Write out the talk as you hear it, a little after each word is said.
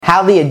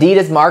How the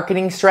Adidas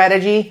marketing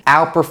strategy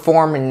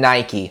outperformed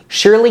Nike.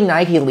 Surely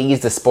Nike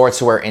leads the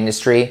sportswear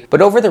industry,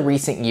 but over the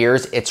recent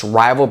years, its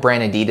rival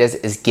brand Adidas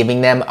is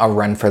giving them a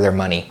run for their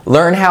money.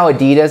 Learn how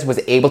Adidas was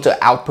able to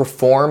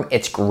outperform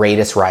its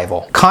greatest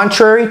rival.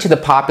 Contrary to the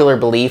popular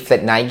belief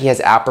that Nike has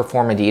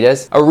outperformed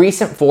Adidas, a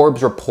recent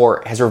Forbes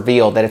report has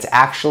revealed that it's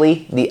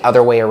actually the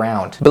other way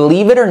around.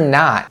 Believe it or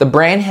not, the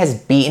brand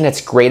has beaten its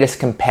greatest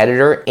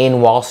competitor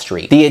in Wall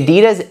Street. The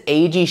Adidas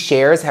AG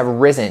shares have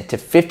risen to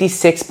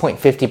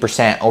 56.50%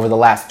 over the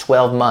last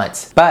 12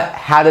 months. But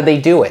how did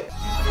they do it?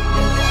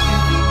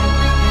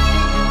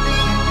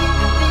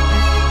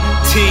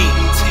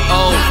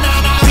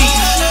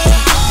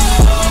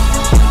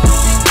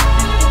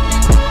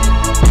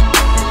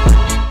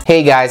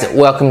 Hey guys,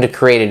 welcome to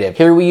Creative.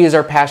 Here we use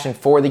our passion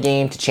for the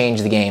game to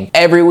change the game.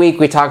 Every week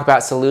we talk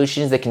about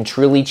solutions that can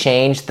truly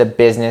change the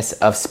business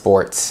of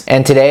sports.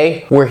 And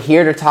today we're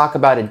here to talk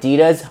about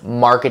Adidas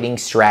marketing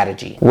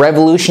strategy.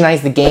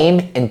 Revolutionize the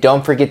game, and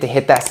don't forget to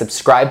hit that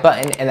subscribe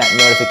button and that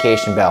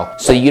notification bell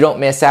so you don't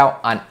miss out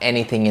on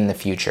anything in the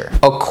future.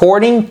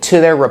 According to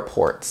their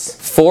reports,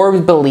 Forbes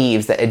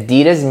believes that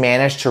Adidas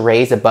managed to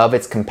raise above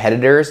its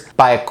competitors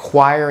by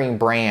acquiring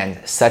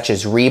brands such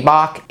as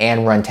Reebok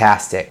and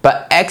Runtastic.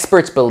 But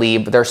experts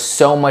believe there's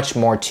so much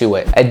more to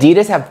it.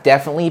 Adidas have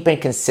definitely been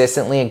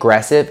consistently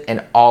aggressive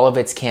in all of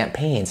its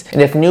campaigns.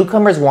 And if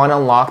newcomers want to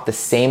unlock the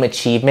same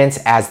achievements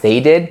as they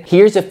did,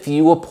 here's a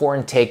few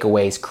important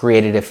takeaways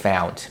Creative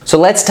found. So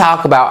let's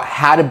talk about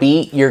how to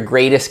beat your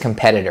greatest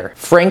competitor.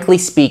 Frankly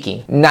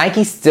speaking,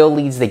 Nike still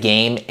leads the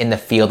game in the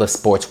field of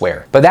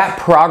sportswear. But that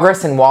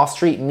progress in Wall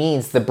Street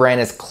means the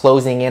brand is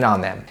closing in on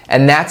them.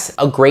 And that's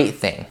a great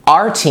thing.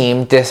 Our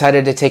team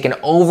decided to take an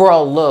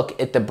overall look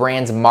at the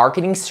brand's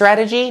marketing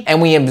strategy,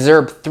 and we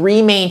observed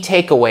three main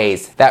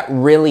takeaways that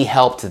really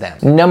helped them.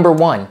 Number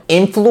one,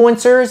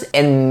 influencers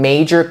and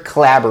major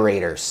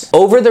collaborators.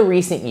 Over the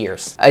recent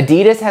years,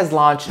 Adidas has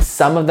launched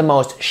some of the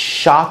most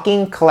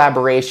shocking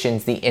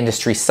collaborations the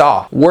industry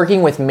saw,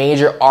 working with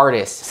major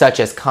artists such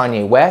as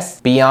Kanye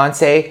West,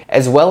 Beyonce,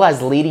 as well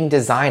as leading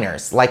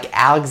designers like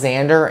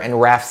Alexander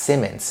and Raf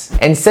Simons.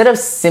 Instead of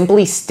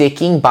simply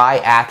sticking by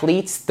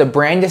athletes, the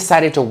brand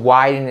decided to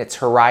widen its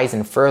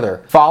horizon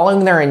further,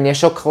 following their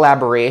initial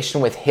collaboration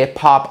with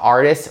hip-hop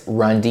artist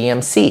Run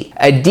DMC.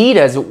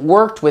 Adidas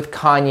worked with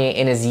Kanye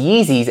in his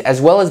Yeezys as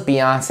well as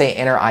Beyonce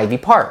in her Ivy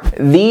Park.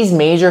 These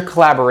major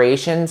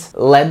collaborations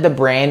led the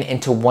brand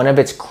into one of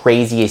its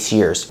craziest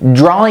years,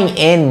 drawing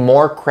in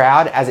more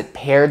crowd as it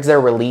paired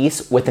their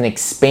release with an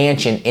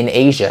expansion in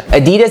Asia.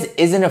 Adidas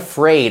isn't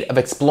afraid of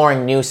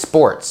exploring new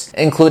sports,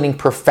 including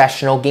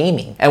professional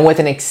gaming. And with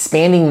an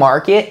expanding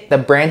market, the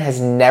brand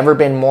has never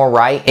been more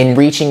right in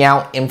reaching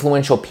out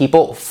influential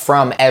people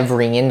from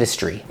every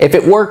industry. If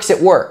it works,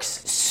 it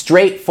works.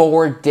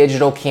 Straightforward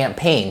digital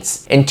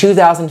campaigns. In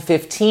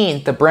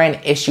 2015, the brand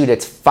issued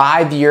its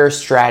 5-year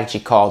strategy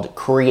called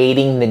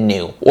Creating the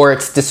New, where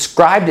it's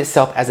described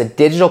itself as a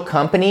digital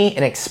company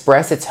and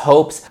expressed its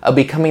hopes of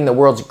becoming the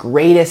world's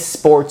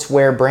greatest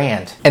sportswear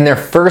brand. And their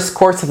first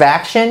course of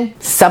action,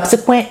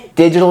 subsequent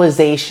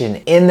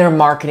digitalization in their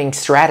marketing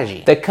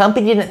strategy. The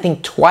company didn't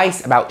think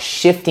twice about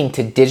shifting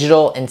to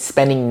digital and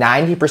spending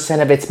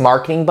 90% of its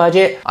marketing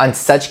budget on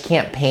such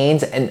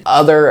campaigns and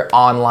other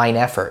online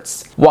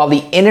efforts. While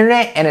the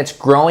internet and its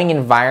growing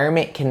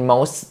environment can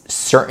most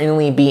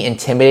certainly be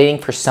intimidating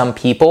for some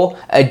people,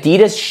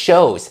 Adidas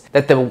shows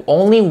that the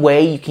only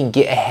way you can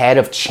get ahead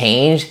of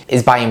change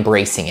is by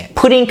embracing it.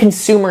 Putting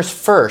consumers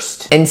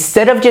first.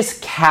 Instead of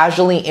just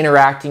casually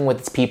interacting with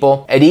its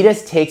people,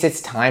 Adidas takes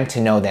its time to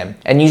know them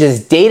and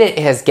uses data it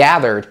has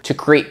gathered to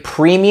create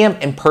premium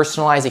and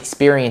personalized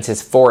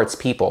experiences for its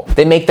people.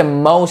 They make the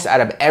most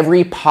out of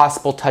every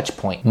possible touch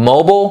point: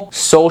 mobile,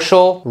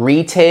 social,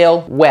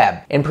 retail,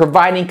 web, and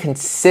providing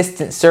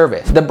consistent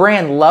service. The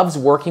brand loves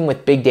working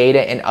with big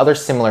data and other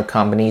similar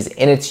companies,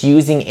 and it's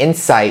using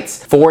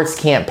insights for its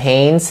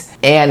campaigns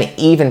and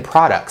even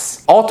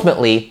products.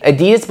 Ultimately,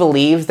 Adidas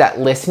believes that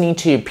listening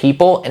to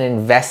people and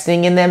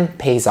investing in them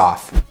pays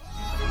off.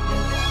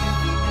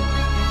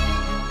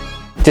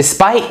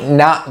 Despite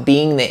not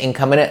being the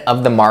incumbent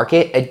of the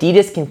market,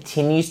 Adidas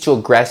continues to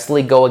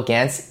aggressively go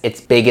against its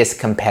biggest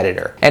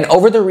competitor. And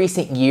over the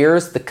recent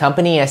years, the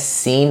company has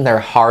seen their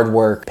hard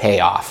work pay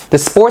off. The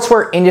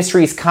sportswear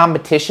industry's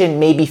competition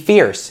may be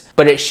fierce,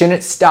 but it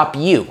shouldn't stop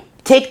you.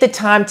 Take the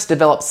time to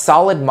develop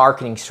solid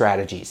marketing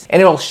strategies,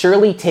 and it'll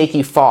surely take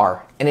you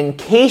far. And in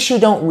case you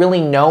don't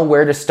really know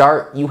where to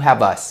start, you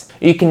have us.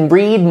 You can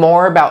read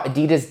more about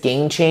Adidas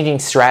game-changing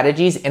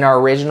strategies in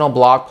our original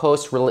blog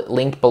post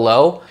linked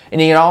below,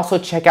 and you can also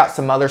check out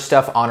some other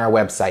stuff on our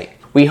website.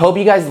 We hope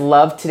you guys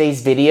loved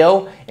today's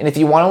video, and if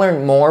you want to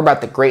learn more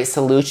about the great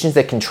solutions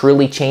that can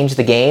truly change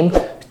the game,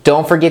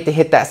 don't forget to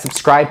hit that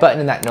subscribe button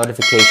and that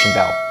notification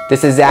bell.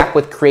 This is Zach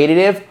with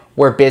Creative,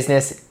 where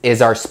business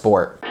is our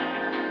sport.